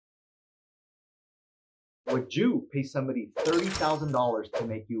would you pay somebody $30,000 to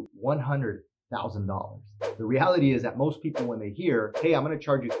make you $100,000? The reality is that most people, when they hear, hey, I'm going to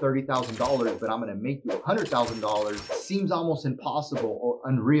charge you $30,000, but I'm going to make you $100,000, seems almost impossible or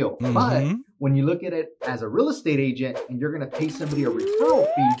unreal. But when you look at it as a real estate agent and you're going to pay somebody a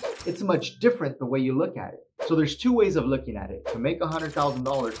referral fee, it's much different the way you look at it. So there's two ways of looking at it. To make $100,000,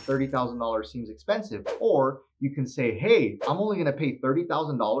 $30,000 seems expensive. Or you can say, hey, I'm only going to pay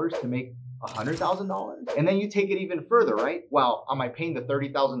 $30,000 to make $100,000. And then you take it even further, right? Well, am I paying the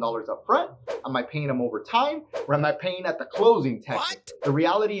 $30,000 up front? Am I paying them over time? Or am I paying at the closing technically? The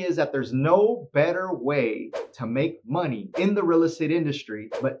reality is that there's no better way to make money in the real estate industry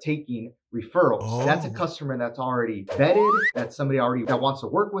but taking referrals. That's a customer that's already vetted, that's somebody already that wants to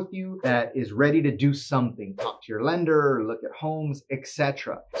work with you, that is ready to do something, talk to your lender, look at homes,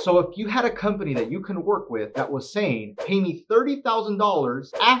 etc. So if you had a company that you can work with that was saying, pay me $30,000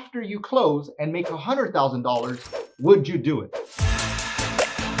 after you close and make $100,000, would you do it?